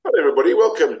everybody.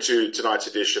 Welcome to tonight's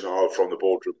edition of From the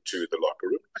Boardroom to the Locker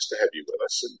Room. Nice to have you with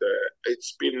us. And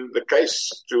it's been the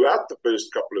case throughout the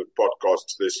first couple of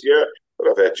podcasts this year. But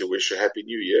I've had to wish a happy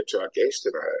new year to our guest,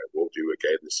 and I will do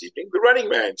again this evening. The Running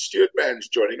Mann, Stuart Mann, is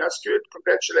joining us. Stuart,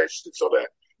 congratulations on a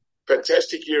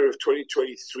fantastic year of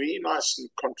 2023. Nice and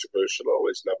controversial. I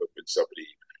always love it when somebody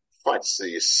fights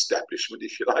the establishment,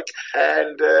 if you like.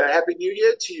 And happy new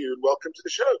year to you, and welcome to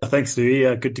the show. Thanks,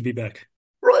 Louis. Good to be back.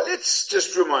 Right, let's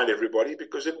just remind everybody,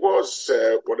 because it was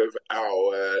one of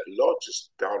our largest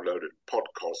downloaded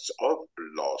podcasts of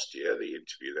last year, the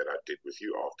interview that I did with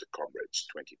you after Comrades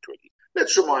 2020.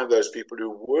 Let's remind those people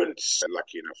who weren't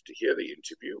lucky enough to hear the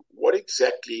interview what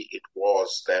exactly it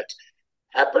was that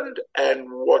happened and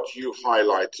what you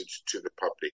highlighted to the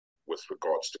public with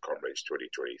regards to Comrades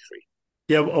 2023.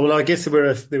 Yeah, well, I guess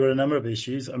there were a number of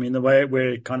issues. I mean, the way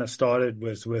where it kind of started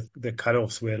was with the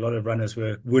cutoffs, where a lot of runners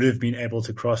would have been able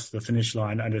to cross the finish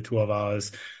line under 12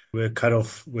 hours. Were cut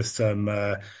off with some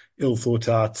ill thought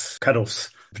out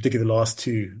cutoffs, particularly the last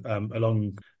two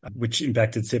along, which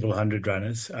impacted several hundred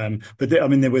runners. But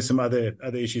there were some other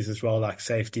issues as well, like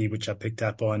safety, which I picked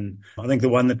up on. I think the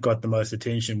one that got the most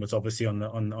attention was obviously on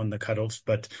the cutoffs,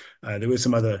 but there were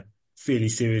some other fairly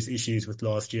serious issues with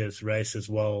last year's race as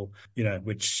well,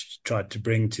 which tried to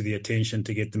bring to the attention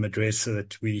to get them addressed so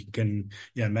that we can,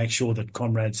 make sure that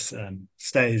Comrades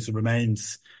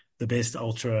remains the best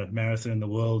ultra marathon in the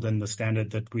world and the standard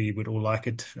that we would all like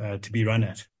it to be run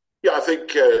at. Yeah, I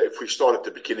think if we start at the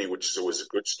beginning, which is always a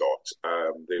good start,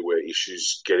 there were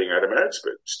issues getting out of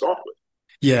Maritzburg to start with.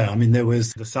 Yeah, I mean,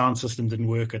 the sound system didn't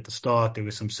work at the start. There were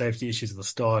some safety issues at the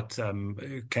start.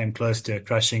 It came close to a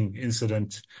crashing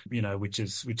incident, which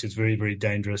is very, very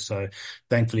dangerous. So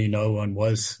thankfully, no one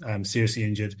was seriously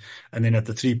injured. And then at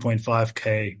the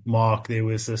 3.5K mark, there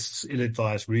was this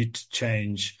ill-advised route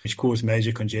change, which caused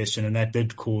major congestion, and that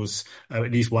did cause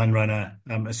at least one runner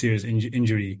a serious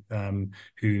injury,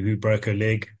 who broke her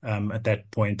leg at that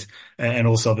point, and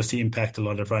also obviously impact a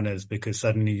lot of runners, because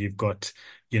suddenly you've got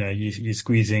you're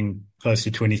squeezing close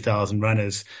to 20,000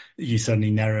 runners. You're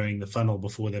suddenly narrowing the funnel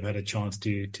before they've had a chance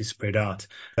to spread out.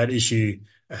 That issue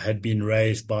had been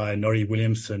raised by Norrie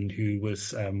Williamson, who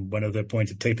was one of the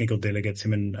appointed technical delegates,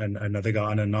 him and another guy,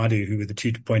 Anna Naidu, who were the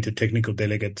two appointed technical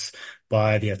delegates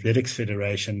by the Athletics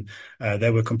Federation. They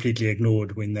were completely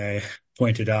ignored when they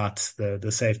pointed out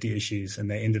the safety issues,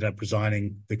 and they ended up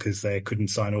resigning because they couldn't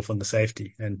sign off on the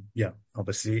safety. And yeah,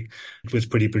 obviously it was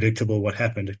pretty predictable what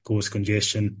happened. It caused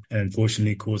congestion and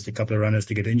unfortunately caused a couple of runners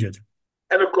to get injured.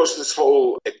 And of course, this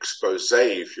whole expose,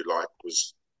 if you like,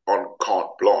 was on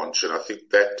carte blanche. And I think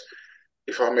that,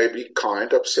 if I may be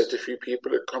kind, upset a few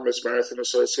people at Comrades Marathon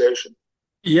Association.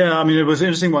 Yeah, I mean, it was an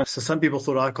interesting one. So some people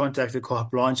thought I contacted Carte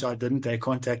Blanche. I didn't. They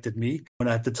contacted me. And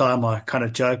at the time, I kind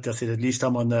of joked. I said, at least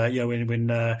I'm on the,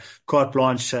 when Carte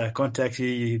Blanche contacts you,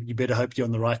 you better hope you're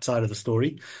on the right side of the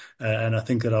story. And I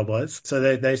think that I was.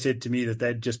 So they said to me that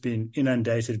they'd just been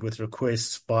inundated with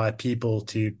requests by people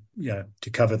to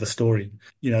cover the story.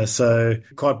 So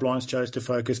Carte Blanche chose to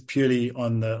focus purely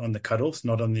on the cutoffs,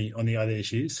 not on the other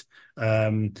issues.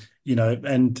 And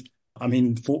I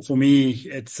mean, for me,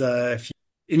 it's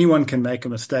anyone can make a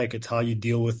mistake. It's how you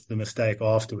deal with the mistake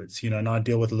afterwards, and I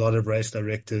deal with a lot of race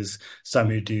directors, some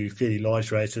who do fairly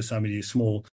large races, some who do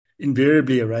small.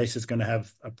 Invariably, a race is going to have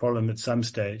a problem at some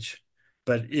stage.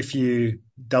 But if you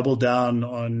double down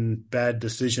on bad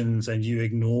decisions and you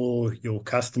ignore your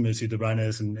customers, who the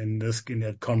runners, and in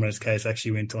that Comrades case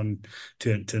actually went on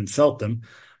to insult them,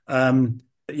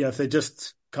 if they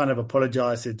just kind of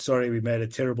apologize, said, sorry, we made a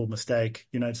terrible mistake,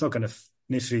 it's not going to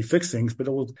necessarily fix things, but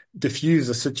it will diffuse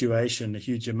a situation a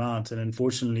huge amount. And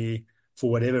unfortunately, for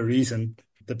whatever reason,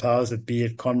 the powers that be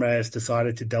at Comrades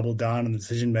decided to double down on the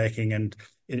decision making, and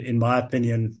in my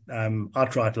opinion,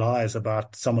 outright lies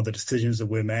about some of the decisions that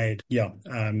were made. So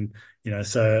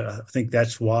I think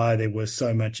that's why there was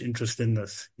so much interest in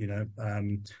this.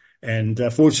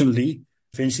 And fortunately,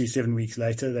 eventually 7 weeks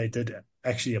later, they did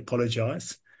actually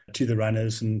apologize to the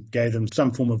runners and gave them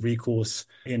some form of recourse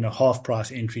in a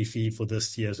half-price entry fee for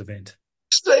this year's event.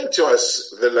 Explain to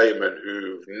us, the layman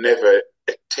who've never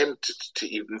attempted to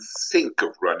even think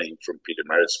of running from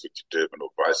Pietermaritzburg to Durban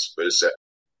or vice versa,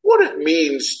 what it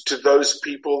means to those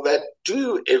people that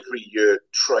do every year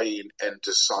train and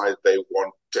decide they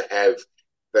want to have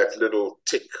that little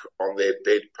tick on their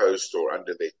bedpost or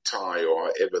under their tie or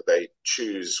however they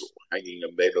choose, hanging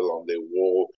a medal on their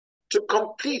wall, to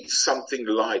complete something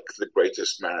like the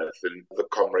greatest marathon, the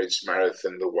Comrades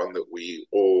Marathon, the one that we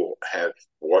all have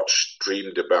watched,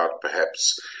 dreamed about,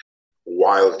 perhaps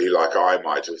wildly like I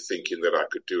might have, thinking that I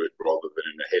could do it rather than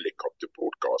in a helicopter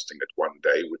broadcasting it one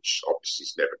day, which obviously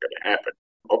is never going to happen.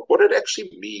 Of what it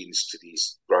actually means to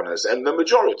these runners, and the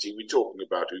majority we're talking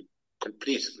about who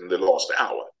completed in the last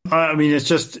hour. I mean,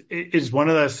 it's one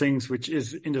of those things which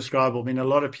is indescribable. I mean, a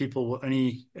lot of people will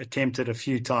only attempt it a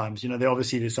few times.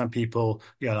 There's some people,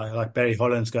 like Barry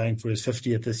Holland's going for his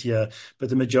 50th this year, but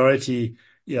the majority,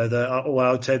 or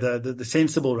I would say the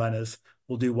sensible runners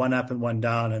will do one up and one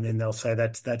down, and then they'll say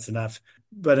that's enough.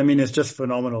 But I mean, it's just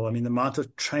phenomenal. I mean, the amount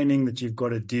of training that you've got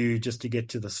to do just to get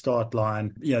to the start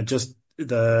line, just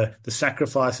the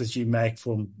sacrifices you make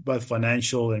from both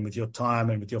financial and with your time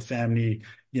and with your family,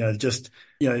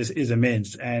 is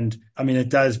immense. And I mean, it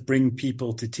does bring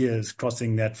people to tears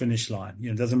crossing that finish line.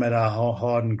 It doesn't matter how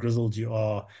hard and grizzled you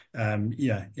are.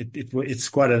 It's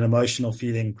quite an emotional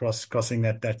feeling crossing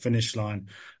that finish line.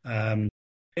 And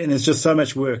it's just so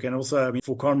much work. And also, I mean,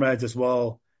 for comrades as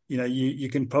well, you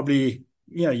can probably,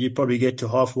 you probably get to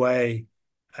halfway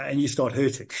and you start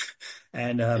hurting.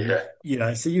 And,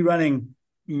 so you're running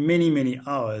many, many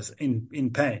hours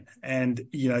in pain, and,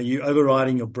 you're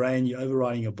overriding your brain, you're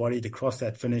overriding your body to cross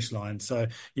that finish line. So,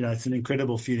 it's an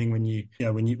incredible feeling when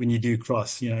you do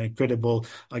cross, incredible,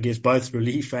 I guess, both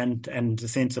relief and a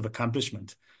sense of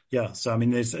accomplishment. Yeah, so I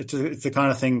mean, it's the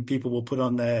kind of thing people will put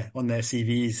on their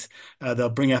CVs. They'll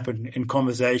bring up in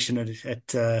conversation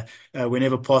at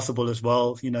whenever possible as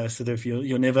well. So that if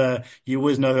you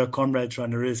always know who a Comrades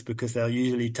runner is, because they'll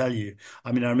usually tell you.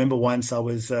 I mean, I remember once I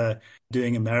was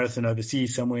doing a marathon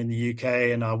overseas somewhere in the UK,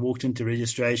 and I walked into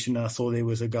registration and I saw there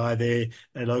was a guy there,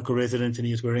 a local resident, and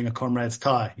he was wearing a Comrades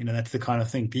tie. That's the kind of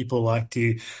thing people like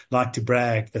to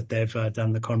brag that they've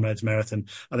done the Comrades Marathon.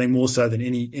 I think more so than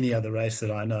any other race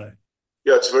that I know.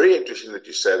 Yeah, it's very interesting that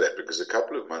you say that, because a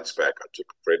couple of months back, I took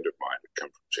a friend of mine who come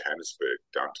from Johannesburg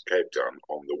down to Cape Town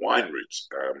on the wine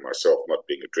route. Myself not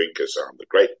being a drinker, so I'm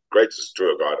the greatest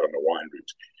tour guide on the wine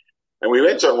route. And we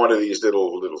went on one of these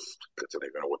little, I don't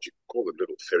even know what you call them,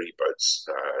 little ferry boats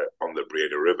on the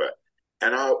Breda River.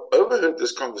 And I overheard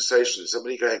this conversation,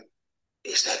 somebody going,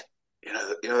 is that,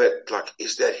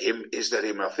 is that him? Is that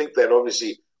him? I think that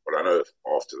obviously, well, I know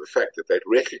after the fact that they'd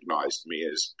recognized me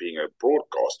as being a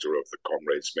broadcaster of the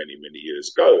Comrades many, many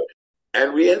years ago.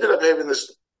 And we ended up having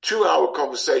this 2-hour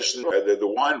conversation at the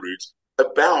wine route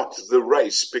about the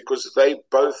race, because they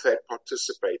both had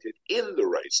participated in the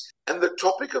race. And the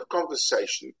topic of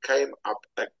conversation came up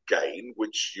again,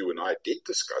 which you and I did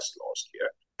discuss last year.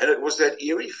 And it was that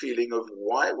eerie feeling of,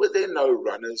 why were there no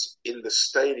runners in the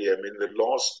stadium in the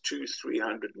last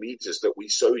 200-300 meters that we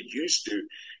so used to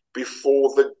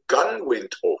before the gun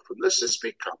went off? And this has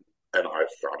become, and I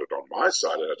found it on my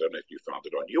side, and I don't know if you found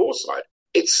it on your side,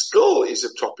 it still is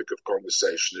a topic of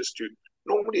conversation as to,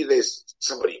 normally there's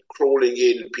somebody crawling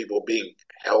in, people being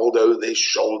held over their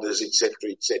shoulders,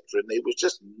 etc., etc., and there was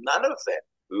just none of that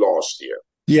last year.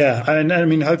 Yeah, and I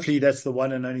mean, hopefully that's the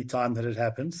one and only time that it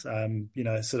happens. I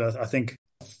think,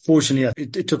 fortunately,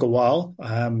 it took a while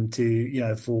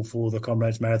for the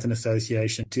Comrades Marathon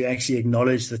Association to actually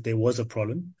acknowledge that there was a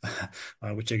problem,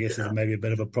 which I guess is maybe a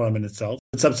bit of a problem in itself.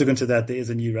 But subsequent to that, there is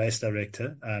a new race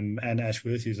director, Anne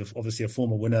Ashworth, who's obviously a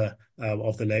former winner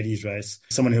of the ladies' race,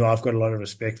 someone who I've got a lot of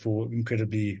respect for,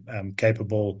 incredibly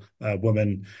capable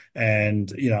woman.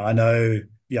 And, I know,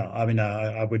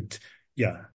 I would,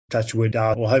 touch wood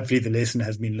out, or hopefully the lesson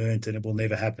has been learned and it will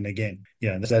never happen again.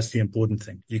 That's the important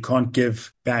thing. You can't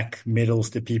give back medals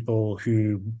to people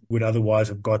who would otherwise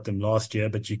have got them last year,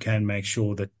 but you can make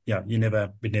sure that,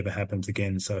 it never happens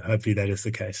again. So hopefully that is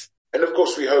the case. And of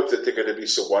course, we hope that there are going to be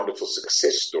some wonderful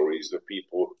success stories of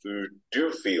people who do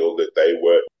feel that they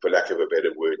were, for lack of a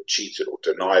better word, cheated or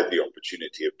denied the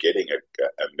opportunity of getting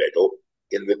a medal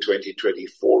in the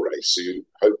 2024 race. So you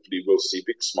hopefully will see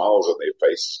big smiles on their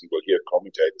faces, and we'll hear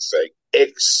commentators saying,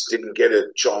 X didn't get a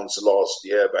chance last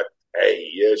year, but hey,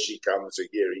 here she comes, or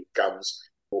here he comes.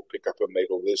 We'll pick up a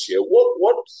medal this year.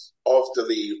 What after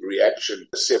the reaction,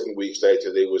 7 weeks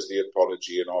later, there was the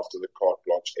apology, and after the carte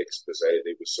blanche expose,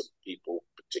 there were some people,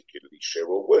 particularly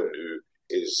Cheryl Wynn, who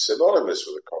is synonymous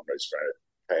with the Comrades Marathon,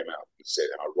 came out and said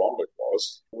how wrong it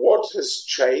was. What has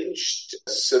changed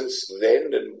since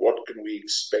then, and what can we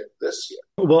expect this year?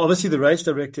 Well, obviously the race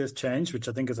director has changed, which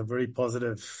I think is a very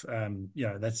positive.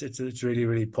 It's really,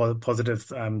 really positive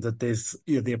that there's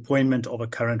the appointment of a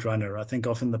current runner. I think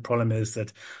often the problem is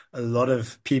that a lot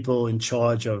of people in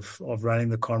charge of running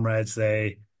the Comrades,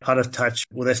 they out of touch,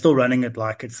 well, they're still running it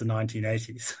like it's the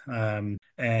 1980s.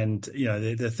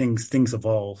 The things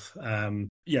evolve.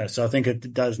 So I think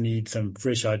it does need some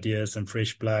fresh ideas, some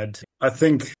fresh blood. I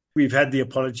think we've had the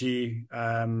apology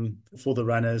for the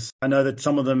runners. I know that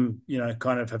some of them,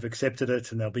 kind of have accepted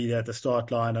it and they'll be there at the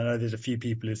start line. I know there's a few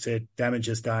people who said damage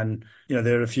is done.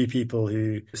 There are a few people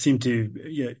who seem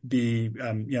to be,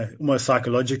 almost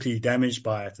psychologically damaged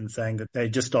by it and saying that they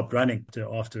just stopped running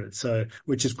after it. So,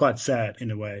 which is quite sad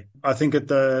in a way. I think that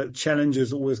the challenge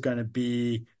is always going to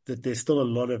be that there's still a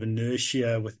lot of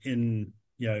inertia within,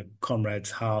 Comrades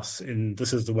House, and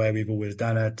this is the way we've always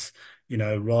done it.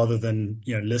 Rather than,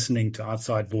 listening to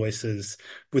outside voices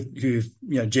who've,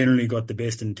 generally got the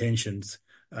best intentions,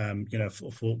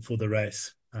 for the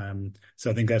race. So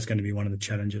I think that's going to be one of the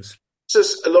challenges. So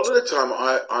a lot of the time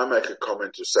I make a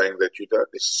comment of saying that you don't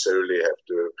necessarily have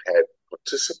to have had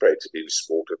participated in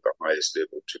sport at the highest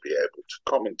level to be able to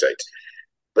commentate.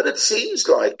 But it seems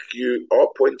like you are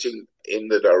pointing in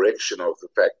the direction of the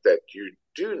fact that you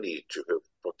do need to have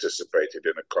participated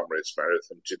in a Comrades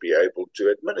Marathon to be able to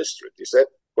administer it. Is that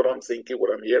what I'm thinking,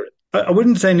 what I'm hearing? I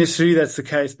wouldn't say necessarily that's the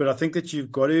case, but I think that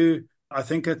you've got to. I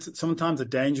think it's sometimes the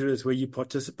danger is where you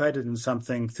participated in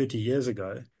something 30 years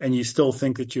ago and you still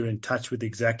think that you're in touch with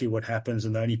exactly what happens,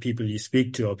 and the only people you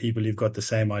speak to are people who've got the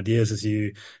same ideas as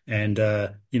you, and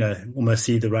almost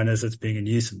see the runners as being a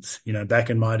nuisance. Back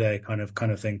in my day, kind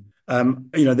of thing.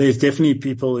 There's definitely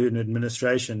people in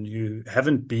administration who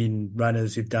haven't been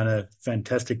runners who've done a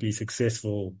fantastically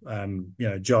successful,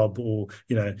 job, or,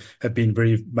 have been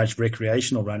very much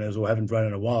recreational runners or haven't run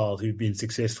in a while who've been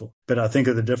successful. But I think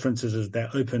that the difference is they're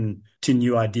open to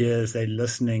new ideas, they're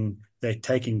listening, they're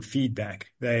taking feedback.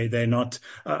 They're not.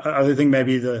 I think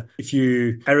maybe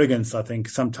arrogance, I think,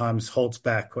 sometimes holds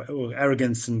back, or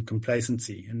arrogance and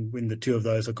complacency. And when the two of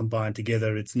those are combined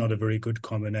together, it's not a very good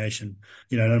combination.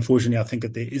 And unfortunately, I think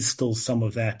that there is still some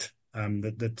of that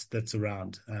that's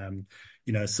around.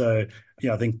 So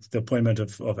I think the appointment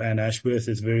of Anne Ashworth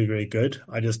is very, very good.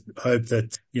 I just hope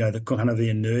that the kind of the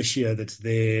inertia that's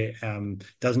there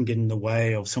doesn't get in the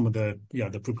way of some of the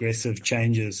the progressive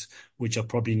changes which are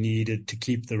probably needed to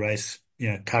keep the race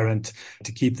current,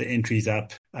 to keep the entries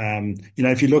up.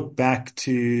 If you look back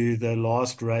to the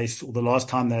last race, or the last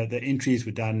time the entries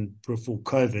were done before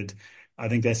COVID, I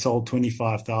think they sold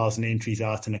 25,000 entries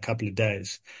out in a couple of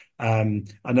days.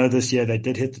 I know this year they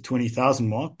did hit the 20,000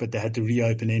 mark, but they had to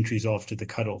reopen entries after the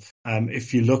cutoff.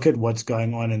 If you look at what's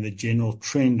going on in the general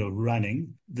trend of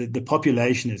running, the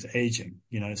population is aging,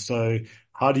 so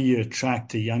how do you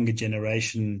attract a younger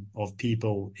generation of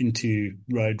people into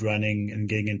road running and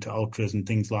getting into ultras and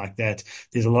things like that?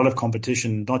 There's a lot of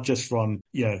competition, not just from,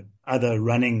 other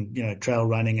running, trail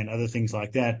running and other things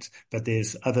like that, but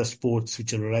there's other sports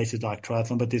which are related like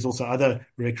triathlon, but there's also other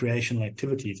recreational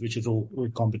activities, which is all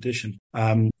competition.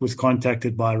 Was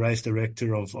contacted by a race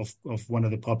director of one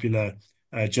of the popular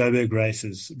Joburg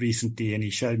races recently, and he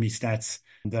showed me stats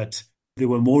that there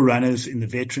were more runners in the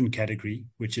veteran category,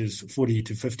 which is 40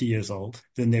 to 50 years old,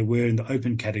 than there were in the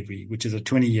open category, which is a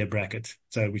 20-year bracket,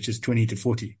 so which is 20 to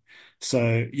 40.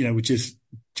 So, which is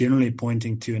generally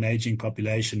pointing to an aging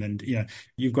population. And,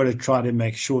 you've got to try to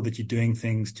make sure that you're doing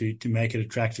things to make it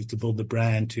attractive, to build the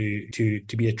brand, to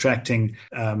be attracting,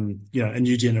 a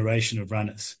new generation of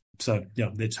runners. So,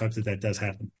 let's hope that does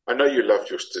happen. I know you love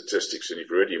your statistics, and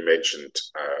you've already mentioned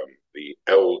the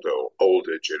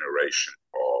older generation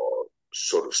are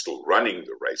sort of still running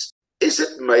the race. Is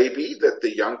it maybe that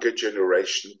the younger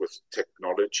generation with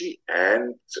technology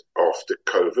and after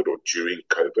COVID or during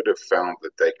COVID have found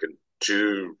that they can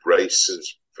do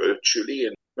races virtually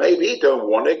and maybe don't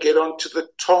want to get onto the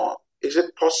top? Is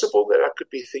it possible that I could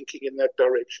be thinking in that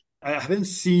direction? I haven't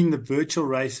seen the virtual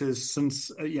races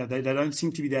since, they don't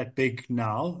seem to be that big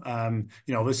now.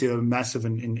 Obviously they were massive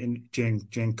during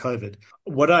COVID.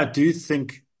 What I do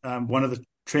think, one of the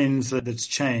trends that's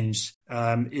changed,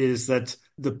 is that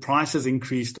the price has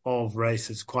increased of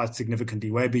races quite significantly,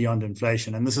 way beyond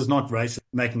inflation. And this is not races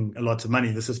making a lot of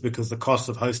money. This is because the cost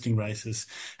of hosting races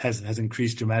has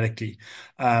increased dramatically.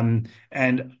 And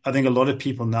I think a lot of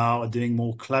people now are doing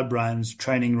more club runs,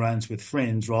 training runs with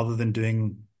friends, rather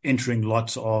than entering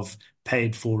lots of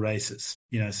paid for races,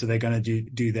 so they're going to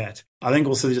do that. I think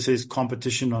also just there's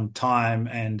competition on time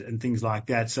and things like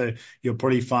that. So you'll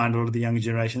probably find a lot of the younger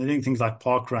generation, they're doing things like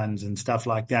park runs and stuff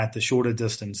like that, the shorter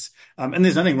distance. And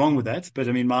there's nothing wrong with that. But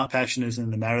I mean, my passion is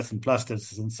in the marathon plus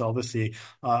distance. So obviously,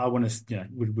 I want to,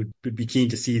 would be keen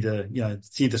to see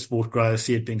the sport grow,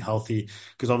 see it being healthy,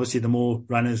 because obviously the more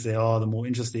runners there are, the more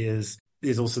interest there is.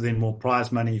 There's also then more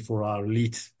prize money for our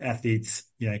elite athletes,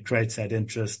 creates that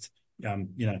interest.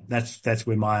 That's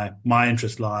where my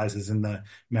interest lies, is in the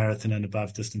marathon and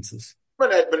above distances. From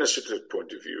an administrative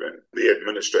point of view, and the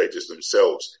administrators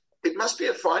themselves, it must be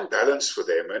a fine balance for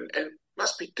them, and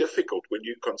must be difficult when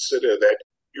you consider that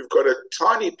you've got a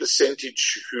tiny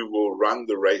percentage who will run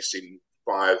the race in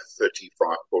 5:30,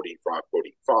 5:40,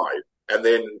 5:45, and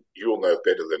then you'll know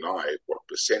better than I what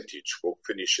percentage will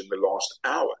finish in the last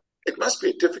hour. It must be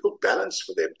a difficult balance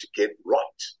for them to get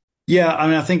right. Yeah, I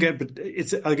mean, I think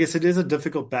I guess it is a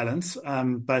difficult balance,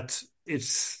 but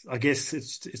I guess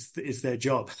it's their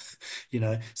job, you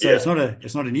know. So Yeah.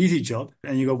 it's not an easy job,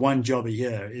 and you've got one job a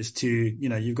year is to, you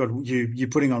know, you're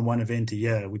putting on one event a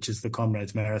year, which is the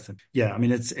Comrades Marathon. Yeah, I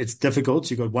mean, it's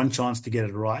difficult. You've got one chance to get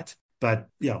it right, but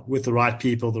yeah, with the right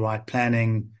people, the right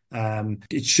planning,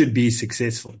 it should be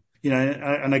successful. You know,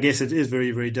 and I guess it is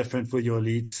very, very different for your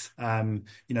elites.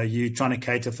 You know, you're trying to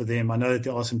cater for them. I know that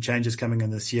there are some changes coming in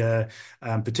this year,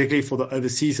 particularly for the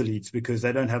overseas elites, because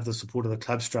they don't have the support of the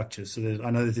club structure. So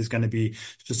I know that there's going to be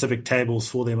specific tables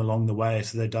for them along the way.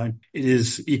 So it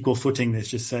is equal footing, let's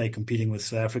just say, competing with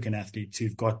South African athletes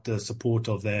who've got the support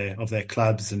of their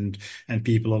clubs and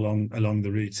people along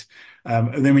the route.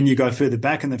 And then when you go further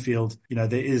back in the field, you know,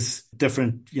 there is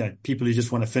different, you know, people who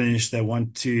just want to finish. They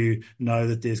want to know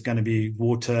that there's going to be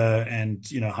water and,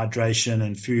 you know, hydration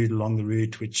and food along the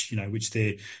route, which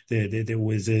there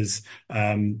always is.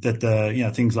 That you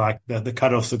know, things like the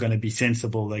cutoffs are going to be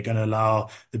sensible. They're going to allow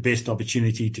the best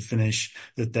opportunity to finish,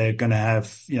 that they're going to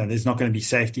have, you know, there's not going to be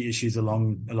safety issues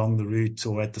along the route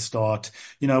or at the start,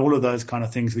 you know, all of those kind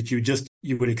of things, which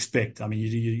you would expect. I mean,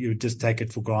 you would just take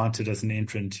it for granted as an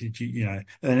entrant, you know,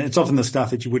 and it's often the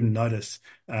stuff that you wouldn't notice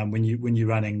when you're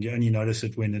running. You only notice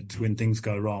it when things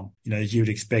go wrong. You know, you would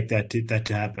expect that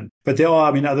to happen. But there are,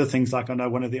 I mean, other things. Like, I know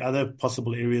one of the other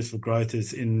possible areas for growth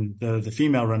is in the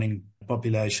female running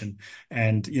population,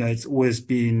 and you know, it's always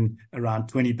been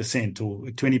around 20%,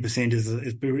 or 20%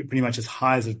 is pretty much as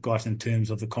high as it got in terms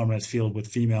of the Comrades field with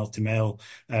female to male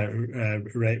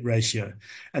ratio.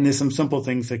 And there's some simple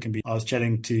things that can be. I was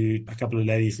chatting to a couple of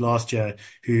ladies last year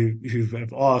who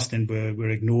have asked and were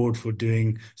ignored for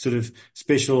doing sort of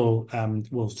special,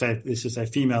 let's just say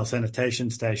female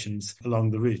sanitation stations along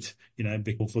the route, you know,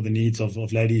 for the needs of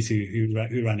ladies who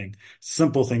are running.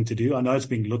 Simple thing to do. I know it's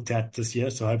being looked at this year,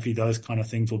 so hopefully those kind of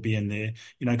things will be in there,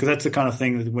 you know, because that's the kind of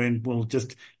thing that will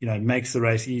just, you know, makes the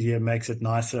race easier, makes it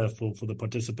nicer for the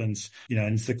participants, you know,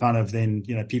 and it's the kind of, then,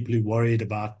 you know, people who worried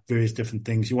about various different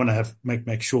things. You want to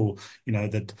make sure, you know,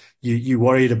 that you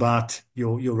worried about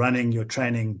your running, your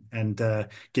training, and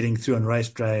getting through on race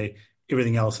day.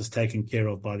 Everything else is taken care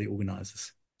of by the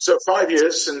organizers. So 5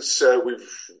 years since I would like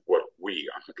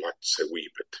to say we,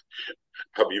 but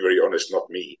I'll be very honest, not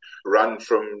me, run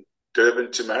from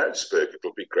Durban to Maritzburg.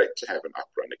 It'll be great to have an up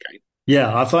run again.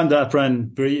 Yeah, I find the up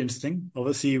run very interesting.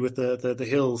 Obviously, with the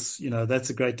hills, you know, that's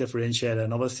a great differentiator,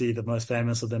 and obviously the most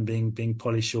famous of them being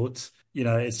Polly Shorts. You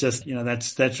know, it's just, you know,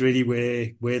 that's really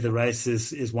where the race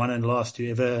is won and lost.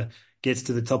 Whoever gets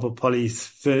to the top of Polly's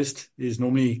first is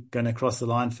normally going to cross the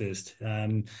line first.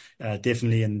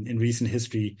 Definitely in recent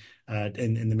history,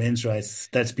 in the men's race,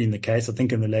 that's been the case. I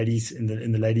think in the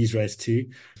ladies race too.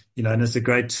 You know, and it's a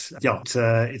great, yeah, it's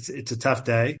a tough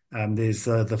day. There's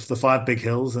the five big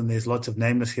hills, and there's lots of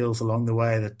nameless hills along the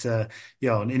way that,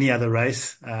 on any other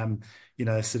race, you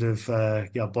know, sort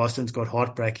of, Boston's got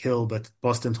Heartbreak Hill, but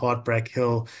Boston's Heartbreak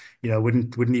Hill, you know,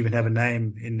 wouldn't even have a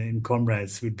name in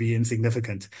Comrades, would be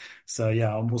insignificant. So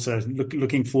yeah, I'm also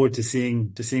looking forward to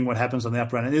seeing what happens on the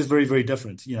up run. It is very, very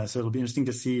different, you know, so it'll be interesting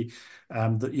to see,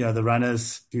 the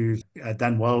runners who've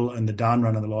done well in the down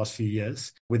run in the last few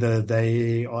years, whether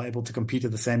they are able to compete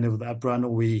at the same level with the up run, or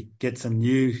we get some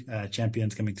new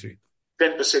champions coming through.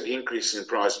 10% increase in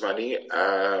prize money,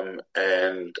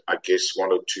 and I guess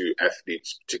one or two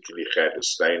athletes, particularly Gert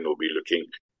Steyn, will be looking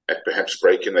at perhaps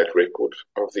breaking that record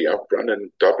of the uprun and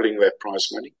doubling that prize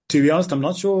money. To be honest, I'm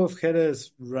not sure if Gert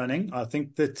is running. I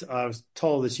think that I was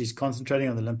told that she's concentrating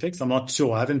on the Olympics. I'm not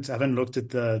sure. I haven't looked at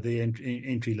the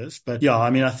entry list, but yeah, I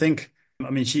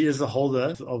mean, she is the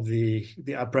holder of the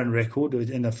uprun record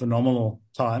in a phenomenal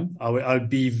time. I would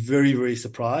be very, very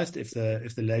surprised if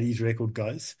the ladies' record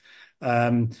goes.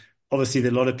 Obviously,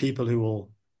 there are a lot of people who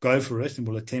will go for it and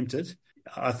will attempt it.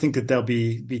 I think that they'll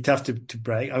be tough to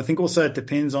break. I think also it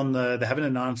depends on they haven't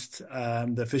announced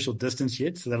the official distance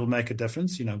yet, so that'll make a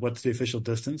difference. You know, what's the official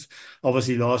distance?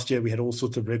 Obviously, last year we had all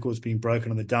sorts of records being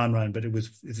broken on the down run, but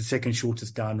it's the second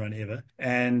shortest down run ever.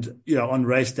 And you know, on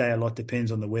race day, a lot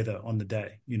depends on the weather on the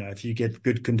day. You know, if you get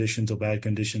good conditions or bad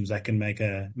conditions, that can make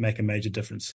a major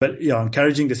difference. But yeah,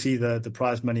 encouraging to see the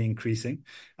prize money increasing.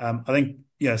 I think,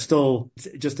 still it's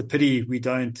just a pity we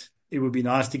don't. It would be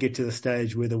nice to get to the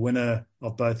stage where the winner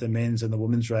of both the men's and the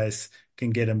women's race can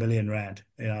get R1 million.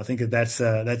 You know, I think that's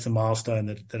a milestone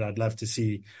that I'd love to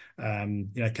see,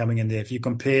 coming in there. If you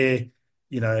compare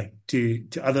to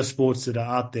other sports that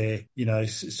are out there,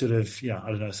 sort of, I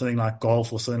don't know, something like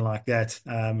golf or something like that.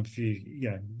 If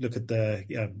you look at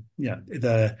the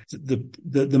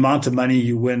amount of money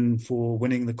you win for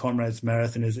winning the Comrades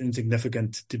Marathon is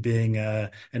insignificant to being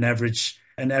an average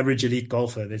elite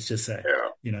golfer, let's just say.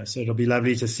 So it'll be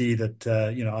lovely to see that,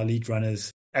 our elite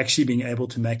runners actually being able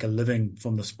to make a living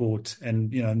from the sport.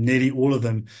 And, nearly all of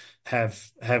them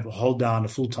have hold down a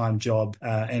full-time job,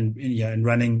 and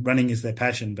running is their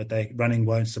passion, but running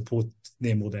won't support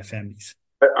them or their families.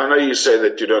 I know you say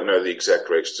that you don't know the exact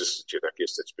race distance yet. I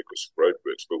guess that's because of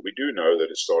roadworks, but we do know that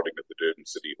it's starting at the Durban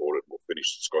City Hall and will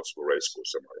finish at Scottsville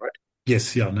Racecourse. Am I right?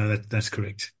 Yes, yeah, no, that's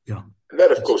correct. Yeah. And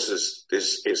that, of course,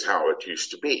 is how it used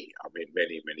to be. I mean,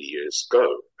 many, many years ago,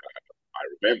 I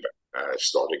remember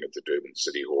starting at the Durban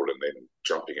City Hall and then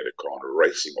jumping in a car and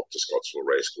racing off to Scottsville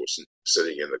Racecourse and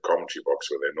sitting in the commentary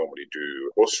box where they normally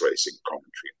do horse racing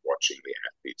commentary and watching the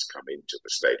athletes come into the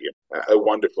stadium. A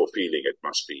wonderful feeling it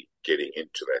must be getting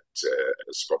into that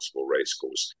Scottsville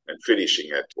Racecourse and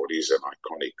finishing at what is an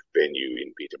iconic venue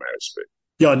in Pietermaritzburg.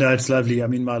 Yeah, no, it's lovely. I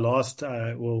mean, my last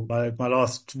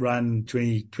run,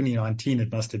 2019,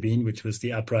 it must have been, which was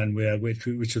the up run which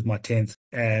was my 10th.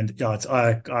 And yeah,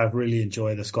 I really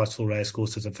enjoy the Scottsville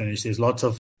Racecourse as a finish. There's lots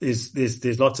of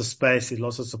space, there's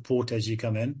lots of support as you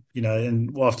come in,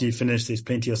 and after you finish, there's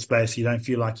plenty of space. You don't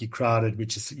feel like you're crowded,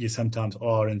 which you sometimes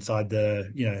are inside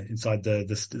the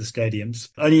stadiums.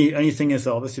 Only thing is,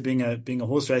 obviously being a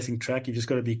horse racing track, you just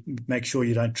got to make sure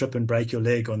you don't trip and break your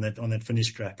leg on that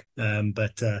finish track.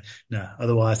 But no,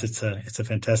 otherwise it's a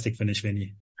fantastic finish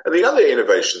venue. And the other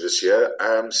innovation this year,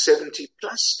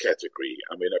 70-plus category.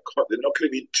 I mean, there are not going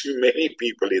to be too many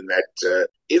people in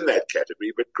that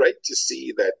category, but great to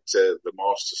see that the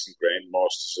Masters and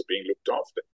Grandmasters are being looked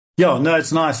after. Yeah, no,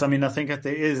 it's nice. I mean, I think that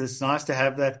it's nice to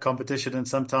have that competition. And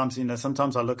sometimes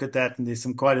I look at that and there's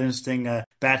some quite interesting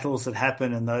battles that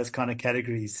happen in those kind of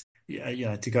categories.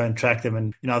 To go and track them.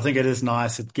 And, I think it is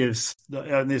nice. It gives,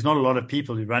 there's not a lot of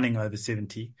people who are running over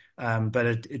 70, but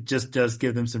it just does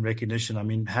give them some recognition. I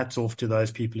mean, hats off to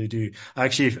those people who do.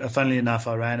 Actually, funnily enough,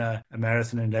 I ran a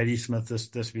marathon in Ladysmith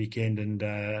this weekend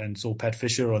and saw Pat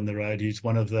Fisher on the road, who's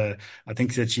one of I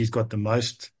think that she's got the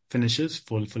most finishes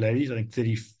for ladies. I think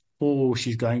 34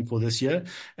 she's going for this year.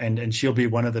 And she'll be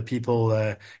one of the people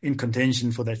in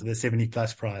contention for the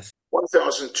 70-plus prize.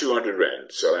 1,200 rand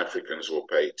South Africans will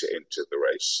pay to enter the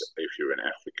race. If you're an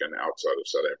African outside of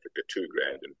South Africa, 2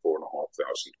 grand and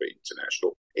 4,500 for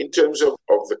international. In terms of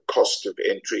the cost of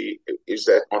entry, is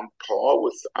that on par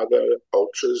with other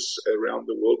ultras around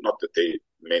the world? Not that there are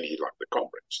many like the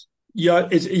Comrades. Yeah,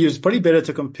 it's probably better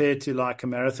to compare to like a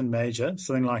marathon major,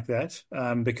 something like that,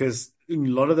 because a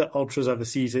lot of the ultras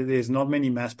overseas, there's not many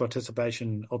mass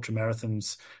participation ultra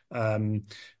marathons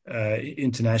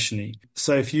internationally.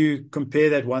 So if you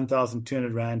compare that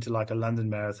 1,200 rand to like a London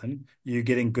marathon, you're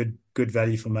getting good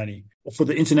value for money. For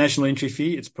the international entry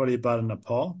fee, it's probably about on a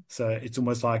par. So it's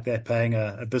almost like they're paying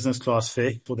a business class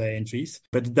fare for their entries,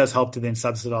 but it does help to then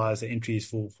subsidize the entries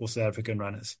for South African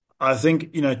runners. I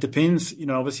think, it depends.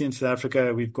 Obviously in South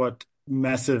Africa, we've got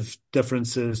massive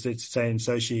differences, let's say, in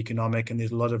socioeconomic, and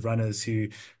there's a lot of runners who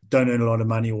don't earn a lot of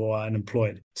money or are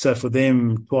unemployed. So for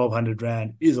them, 1,200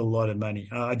 rand is a lot of money.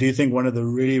 I do think one of the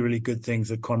really, really good things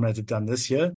that Comrades have done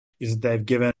this year is that they've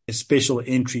given a special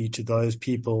entry to those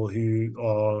people who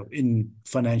are in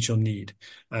financial need.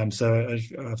 So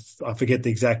I forget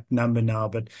the exact number now,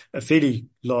 but a fairly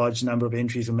large number of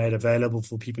entries are made available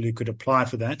for people who could apply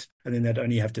for that. And then they'd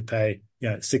only have to pay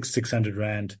 600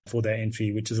 rand for their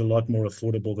entry, which is a lot more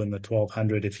affordable than the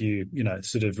 1,200 if you,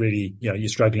 sort of really, you're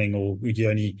struggling or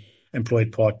you're only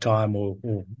employed part-time or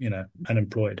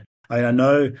unemployed. I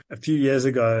know a few years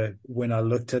ago when I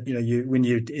looked at, when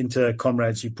you enter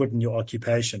Comrades, you put in your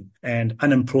occupation, and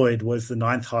unemployed was the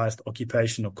 9th highest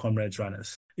occupation of Comrades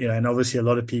runners. And obviously a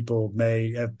lot of people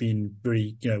may have been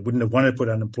very, wouldn't have wanted to put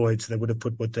unemployed, so they would have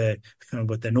put what their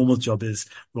normal job is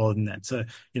rather than that. So,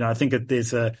 I think that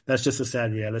that's just a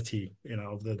sad reality,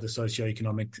 of the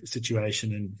socioeconomic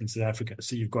situation in South Africa.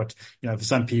 So you've got, for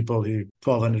some people who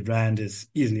 1,200 rand is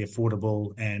easily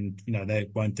affordable and, they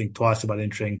won't think twice about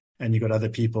entering. And you've got other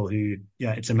people who,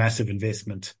 it's a massive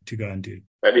investment to go and do.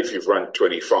 And if you've run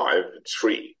 25, it's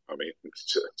free. I mean,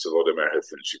 it's a lot of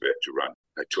marathons you've had to run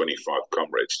at 25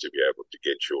 Comrades to be able to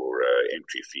get your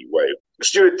entry fee waived.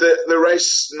 Stuart, the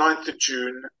race, 9th of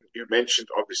June, you mentioned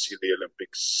obviously the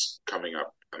Olympics coming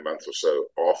up a month or so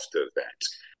after that.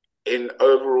 in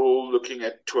overall looking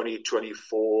at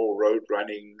 2024 road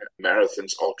running,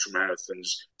 marathons, ultra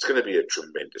marathons? It's going to be a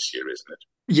tremendous year, isn't it?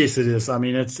 Yes, it is. I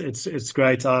mean, it's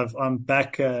great. I'm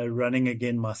back running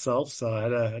again myself. So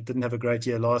I didn't have a great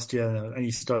year last year. I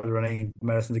only started running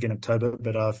marathons again in October,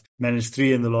 but I've managed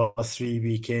three in the last 3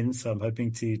 weekends. So I'm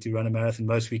hoping to run a marathon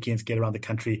most weekends, get around the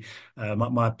country.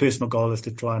 My personal goal is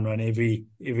to try and run every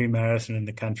marathon in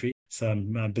the country. So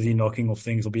I'm busy knocking off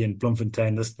things. I'll be in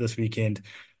Bloemfontein this weekend.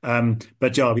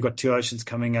 But yeah, we've got two oceans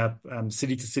coming up.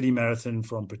 City to city marathon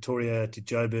from Pretoria to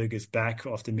Joburg is back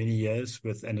after many years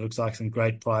and it looks like some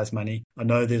great prize money. I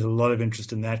know there's a lot of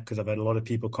interest in that because I've had a lot of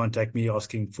people contact me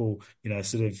asking for,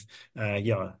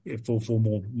 for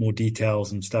more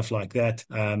details and stuff like that.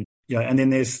 And then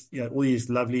there's all these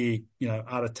lovely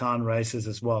out of town races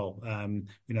as well.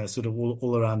 Sort of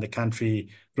all around the country.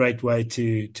 Great way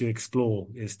to explore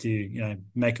is to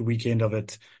make a weekend of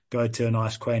it. Go to a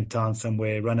nice quaint town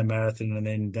somewhere, run a marathon, and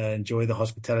then enjoy the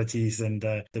hospitalities and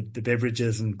the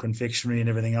beverages and confectionery and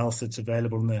everything else that's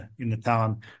available in the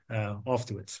town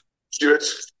afterwards. Stuart,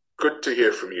 good to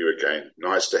hear from you again.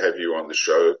 Nice to have you on the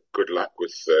show. Good luck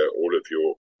with all of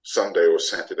your Sunday or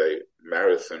Saturday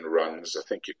marathon runs. I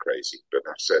think you're crazy, but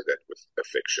I say that with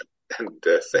affection. And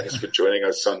thanks for joining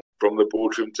us From the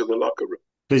Boardroom to the Locker Room.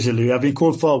 Pleasure, Lou. I've been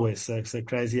called far worse, so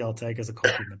crazy I'll take as a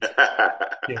compliment.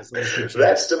 Yes,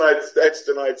 that's tonight's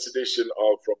edition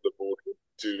of From the Boardroom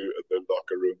to the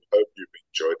Locker Room. Hope you've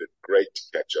enjoyed it. Great to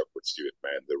catch up with Stuart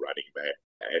Mann, the Running Man.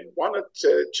 And why not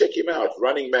check him out,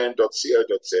 runningman.co.za. Go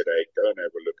and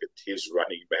have a look at his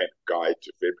Running Man guide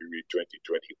to February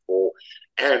 2024.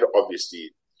 And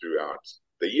obviously throughout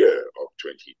the year of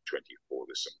 2024,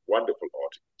 there's some wonderful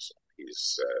articles on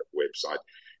his website.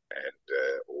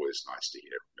 And always nice to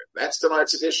hear from him. That's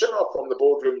tonight's edition of From the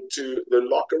Boardroom to the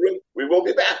Locker Room. We will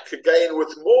be back again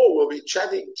with more. We'll be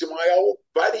chatting to my old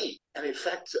buddy. And in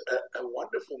fact, a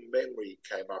wonderful memory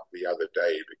came up the other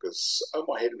day because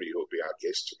Omar Henry, who will be our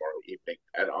guest tomorrow evening,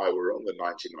 and I were on the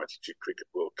 1992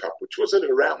 Cricket World Cup, which was at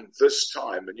around this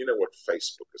time. And you know what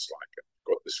Facebook is like.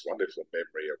 I've got this wonderful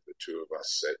memory of the two of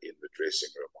us in the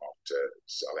dressing room after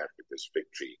South Africa's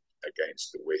victory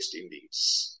against the West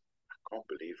Indies. I can't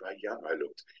believe how young I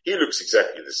looked. He looks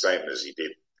exactly the same as he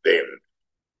did then.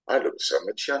 I looked so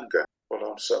much younger. Well,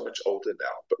 I'm so much older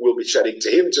now. But we'll be chatting to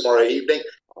him tomorrow evening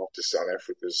after South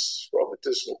Africa's rather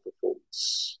dismal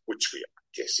performance, which we, I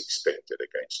guess, expected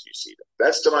against New Zealand.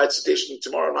 That's tonight's edition.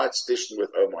 Tomorrow night's edition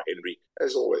with Omar Henry.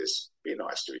 As always, be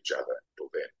nice to each other. Until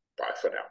then, bye for now.